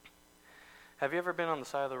Have you ever been on the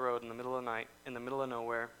side of the road in the middle of the night, in the middle of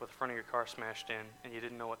nowhere, with the front of your car smashed in, and you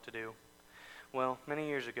didn't know what to do? Well, many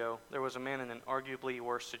years ago, there was a man in an arguably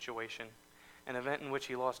worse situation, an event in which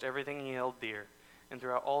he lost everything he held dear, and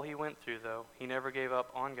throughout all he went through, though, he never gave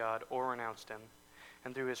up on God or renounced him.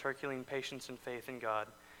 And through his Herculean patience and faith in God,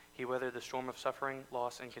 he weathered the storm of suffering,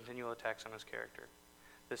 loss, and continual attacks on his character.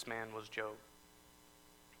 This man was Job.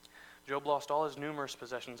 Job lost all his numerous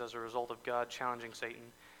possessions as a result of God challenging Satan,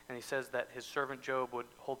 and he says that his servant Job would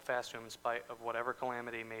hold fast to him in spite of whatever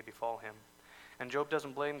calamity may befall him. And Job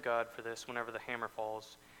doesn't blame God for this whenever the hammer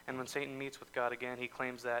falls, and when Satan meets with God again, he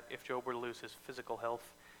claims that if Job were to lose his physical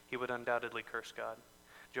health, he would undoubtedly curse God.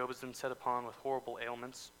 Job is then set upon with horrible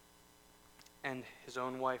ailments, and his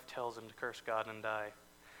own wife tells him to curse God and die.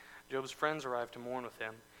 Job's friends arrive to mourn with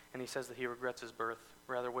him, and he says that he regrets his birth,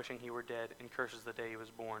 rather wishing he were dead, and curses the day he was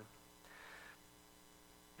born.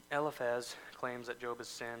 Eliphaz claims that Job has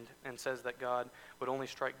sinned and says that God would only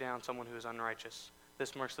strike down someone who is unrighteous.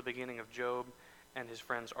 This marks the beginning of Job and his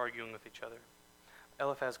friends arguing with each other.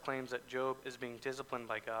 Eliphaz claims that Job is being disciplined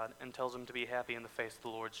by God and tells him to be happy in the face of the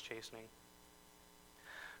Lord's chastening.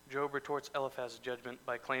 Job retorts Eliphaz's judgment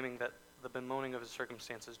by claiming that the bemoaning of his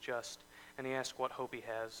circumstances is just, and he asks what hope he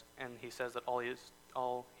has, and he says that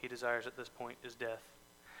all he desires at this point is death.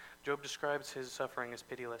 Job describes his suffering as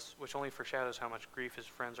pitiless, which only foreshadows how much grief his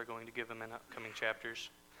friends are going to give him in upcoming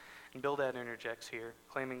chapters. And Bildad interjects here,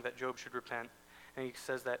 claiming that Job should repent, and he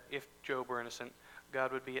says that if Job were innocent,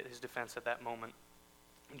 God would be at his defense at that moment.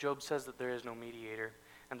 Job says that there is no mediator,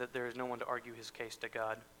 and that there is no one to argue his case to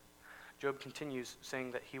God. Job continues,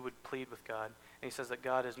 saying that he would plead with God, and he says that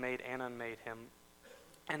God has made and unmade him,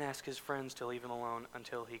 and asks his friends to leave him alone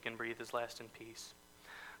until he can breathe his last in peace.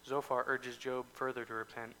 Zophar urges Job further to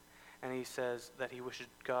repent, and he says that he wishes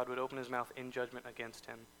God would open his mouth in judgment against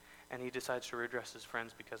him, and he decides to redress his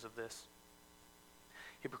friends because of this.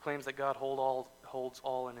 He proclaims that God holds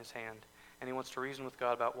all in his hand, and he wants to reason with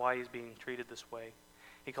God about why he's being treated this way.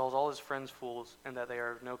 He calls all his friends fools, and that they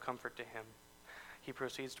are of no comfort to him. He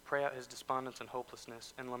proceeds to pray out his despondence and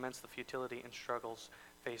hopelessness, and laments the futility and struggles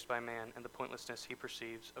faced by man and the pointlessness he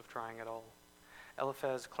perceives of trying at all.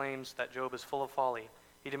 Eliphaz claims that Job is full of folly.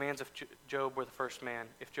 He demands if Job were the first man,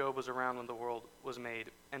 if Job was around when the world was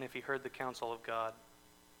made, and if he heard the counsel of God.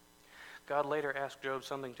 God later asked Job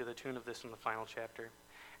something to the tune of this in the final chapter,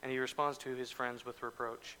 and he responds to his friends with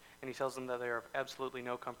reproach, and he tells them that they are of absolutely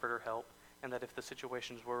no comfort or help, and that if the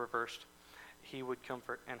situations were reversed, he would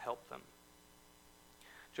comfort and help them.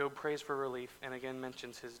 Job prays for relief and again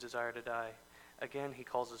mentions his desire to die. Again he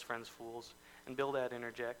calls his friends fools, and Bildad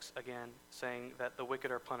interjects again, saying that the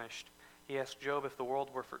wicked are punished. He asks Job if the world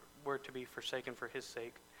were to be forsaken for his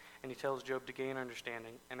sake, and he tells Job to gain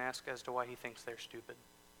understanding and ask as to why he thinks they're stupid.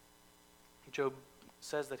 Job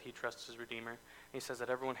says that he trusts his Redeemer, and he says that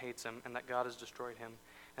everyone hates him and that God has destroyed him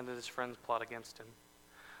and that his friends plot against him.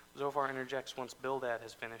 Zophar interjects once Bildad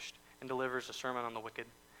has finished and delivers a sermon on the wicked.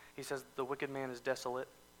 He says that the wicked man is desolate,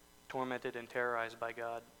 tormented, and terrorized by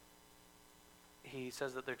God. He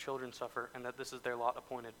says that their children suffer and that this is their lot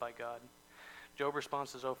appointed by God. Job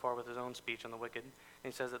responds to Zophar with his own speech on the wicked,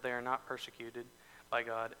 and he says that they are not persecuted by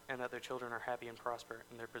God and that their children are happy and prosper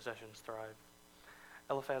and their possessions thrive.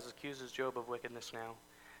 Eliphaz accuses Job of wickedness now.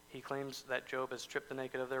 He claims that Job has stripped the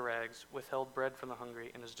naked of their rags, withheld bread from the hungry,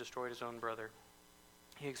 and has destroyed his own brother.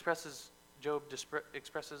 Job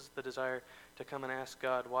expresses the desire to come and ask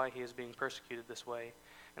God why he is being persecuted this way,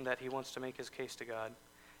 and that he wants to make his case to God.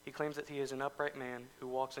 He claims that he is an upright man who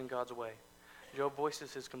walks in God's way. Job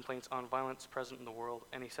voices his complaints on violence present in the world,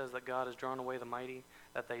 and he says that God has drawn away the mighty,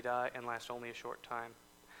 that they die and last only a short time.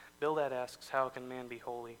 Bildad asks, how can man be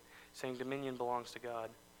holy, saying dominion belongs to God.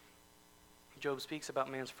 Job speaks about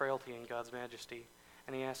man's frailty and God's majesty,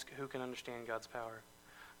 and he asks who can understand God's power.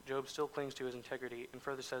 Job still clings to his integrity and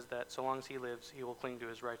further says that so long as he lives, he will cling to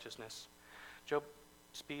his righteousness. Job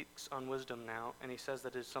speaks on wisdom now, and he says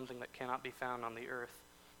that it is something that cannot be found on the earth,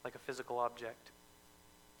 like a physical object.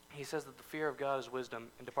 He says that the fear of God is wisdom,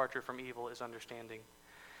 and departure from evil is understanding.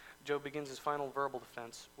 Job begins his final verbal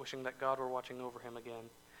defense, wishing that God were watching over him again.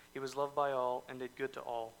 He was loved by all and did good to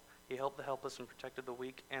all. He helped the helpless and protected the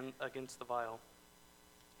weak and against the vile.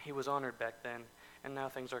 He was honored back then, and now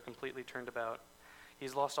things are completely turned about.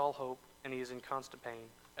 He's lost all hope, and he is in constant pain.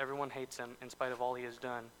 Everyone hates him in spite of all he has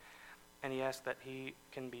done, and he asks that he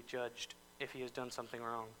can be judged if he has done something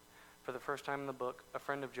wrong. For the first time in the book, a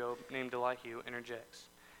friend of Job named Elihu interjects.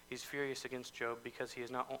 He's furious against Job because he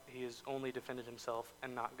has only defended himself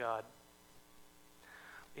and not God.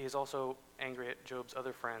 He is also angry at Job's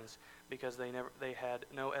other friends because they had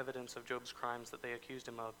no evidence of Job's crimes that they accused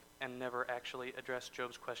him of, and never actually addressed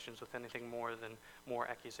Job's questions with anything more than more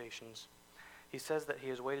accusations. He says that he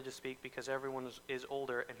has waited to speak because everyone is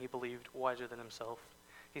older and he believed wiser than himself.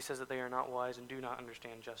 He says that they are not wise and do not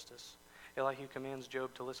understand justice. Elihu commands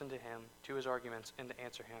Job to listen to him, to his arguments, and to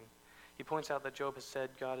answer him. He points out that Job has said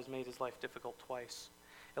God has made his life difficult twice.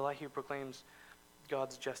 Elihu proclaims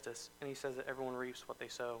God's justice, and he says that everyone reaps what they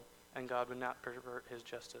sow, and God would not pervert his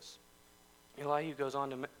justice. Elihu goes on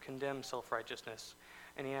to condemn self-righteousness,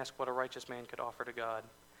 and he asks what a righteous man could offer to God.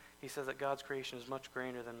 He says that God's creation is much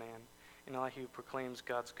greater than man, and Elihu proclaims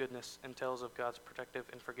God's goodness and tells of God's protective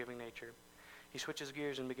and forgiving nature. He switches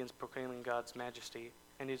gears and begins proclaiming God's majesty,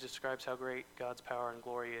 and he describes how great God's power and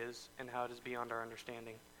glory is and how it is beyond our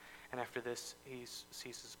understanding. And after this, he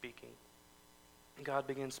ceases speaking. God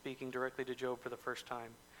begins speaking directly to Job for the first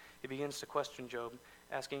time. He begins to question Job,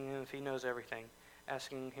 asking him if he knows everything,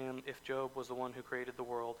 asking him if Job was the one who created the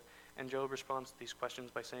world, and Job responds to these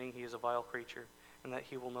questions by saying he is a vile creature and that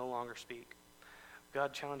he will no longer speak.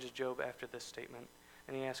 God challenges Job after this statement,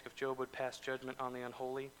 and he asks if Job would pass judgment on the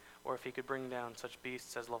unholy, or if he could bring down such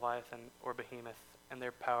beasts as Leviathan or Behemoth, and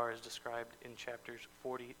their power is described in chapters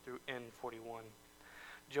 40 through 41.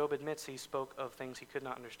 Job admits he spoke of things he could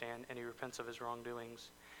not understand, and he repents of his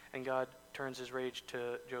wrongdoings. And God turns his rage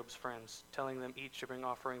to Job's friends, telling them each to bring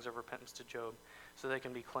offerings of repentance to Job, so they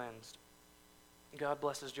can be cleansed. God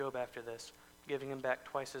blesses Job after this, giving him back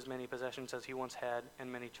twice as many possessions as he once had, and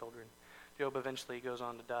many children. Job eventually goes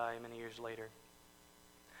on to die many years later.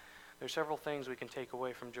 There are several things we can take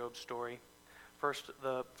away from Job's story. First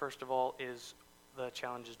of all is the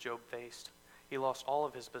challenges Job faced. He lost all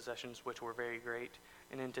of his possessions, which were very great,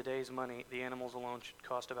 and in today's money, the animals alone should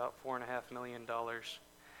cost about $4.5 million.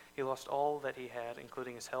 He lost all that he had,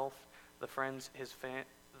 including his health, the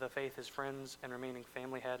faith his friends and remaining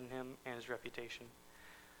family had in him, and his reputation.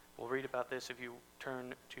 We'll read about this if you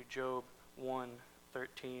turn to Job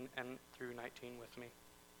 1:13 and through 19 with me.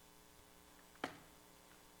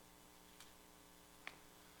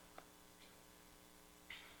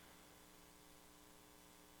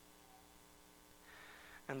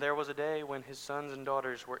 And there was a day when his sons and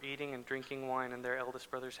daughters were eating and drinking wine in their eldest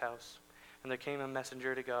brother's house. And there came a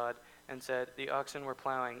messenger to God, and said, The oxen were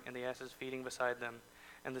plowing, and the asses feeding beside them.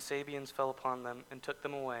 And the Sabeans fell upon them, and took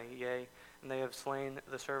them away, yea, and they have slain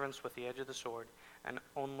the servants with the edge of the sword, and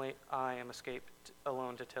only I am escaped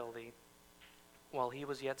alone to tell thee. While he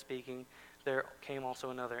was yet speaking, there came also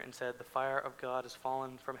another, and said, The fire of God is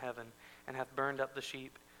fallen from heaven, and hath burned up the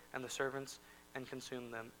sheep and the servants, and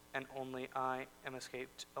consumed them, and only I am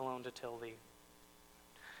escaped alone to tell thee.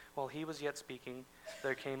 While he was yet speaking,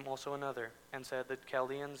 there came also another, and said, The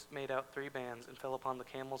Chaldeans made out 3 bands, and fell upon the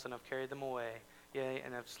camels, and have carried them away, yea,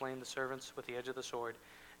 and have slain the servants with the edge of the sword,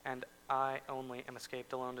 and I only am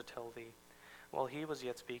escaped alone to tell thee. While he was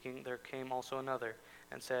yet speaking, there came also another,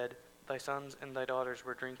 and said, Thy sons and thy daughters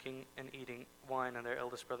were drinking and eating wine in their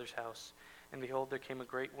eldest brother's house. And behold, there came a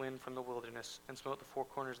great wind from the wilderness, and smote the 4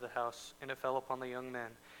 corners of the house, and it fell upon the young men.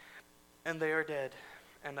 And they are dead,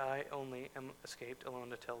 and I only am escaped alone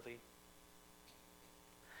to tell thee.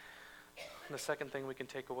 And the second thing we can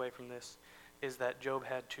take away from this is that Job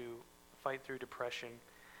had to fight through depression.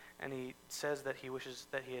 And he says that he wishes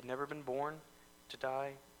that he had never been born, to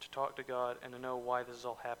die, to talk to God, and to know why this is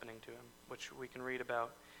all happening to him, which we can read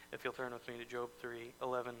about if you'll turn with me to Job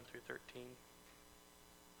 3:11 through 13.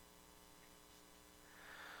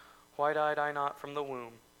 Why died I not from the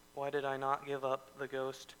womb? Why did I not give up the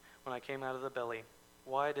ghost when I came out of the belly?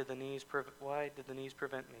 Why did the knees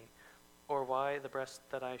prevent me? Or why the breast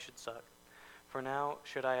that I should suck? For now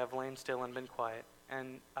should I have lain still and been quiet,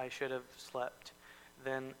 and I should have slept,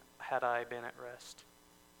 then had I been at rest.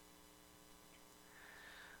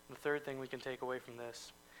 The third thing we can take away from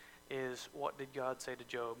this is, what did God say to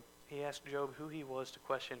Job? He asked Job who he was to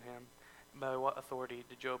question him, by what authority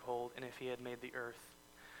did Job hold, and if he had made the earth.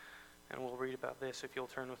 And we'll read about this if you'll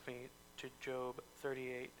turn with me to Job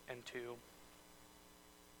 38:2.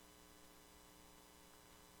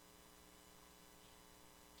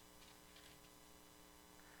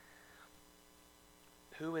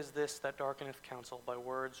 Who is this that darkeneth counsel by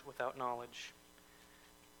words without knowledge?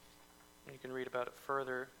 And you can read about it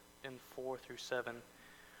further in 4 through 7.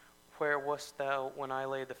 Where wast thou when I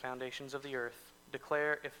laid the foundations of the earth?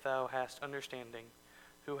 Declare if thou hast understanding.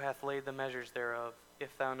 Who hath laid the measures thereof,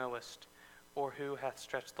 if thou knowest? Or who hath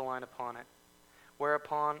stretched the line upon it?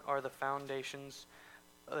 Whereupon are the foundations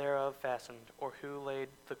thereof fastened? Or who laid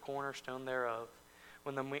the cornerstone thereof?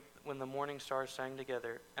 When the morning stars sang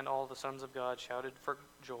together, and all the sons of God shouted for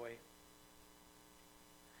joy.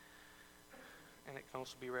 And it can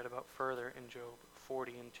also be read about further in Job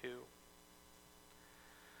 40:2.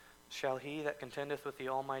 Shall he that contendeth with the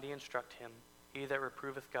Almighty instruct him? He that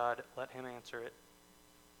reproveth God, let him answer it.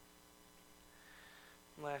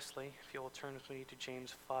 Lastly, if you will turn with me to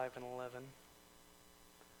James 5 and 11.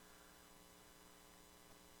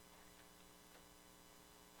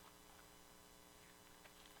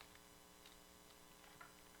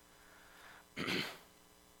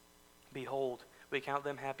 Behold, we count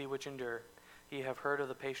them happy which endure. Ye have heard of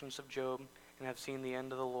the patience of Job, and have seen the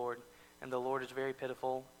end of the Lord, and the Lord is very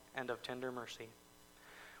pitiful and of tender mercy.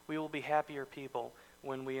 We will be happier people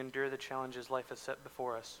when we endure the challenges life has set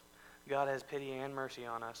before us. God has pity and mercy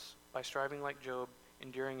on us. By striving like Job,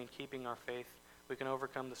 enduring and keeping our faith, we can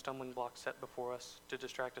overcome the stumbling blocks set before us to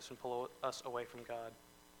distract us and pull us away from God.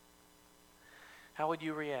 How would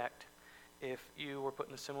you react if you were put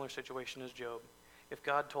in a similar situation as Job? If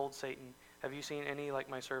God told Satan, "Have you seen any like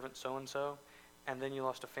my servant so-and-so?" and then you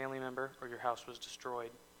lost a family member or your house was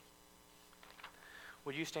destroyed.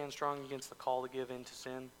 Would you stand strong against the call to give in to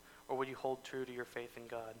sin, or would you hold true to your faith in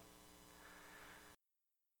God?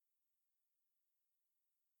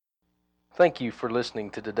 Thank you for listening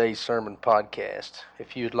to today's sermon podcast.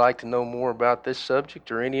 If you'd like to know more about this subject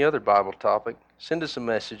or any other Bible topic, send us a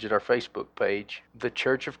message at our Facebook page, The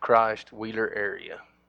Church of Christ, Wheeler Area.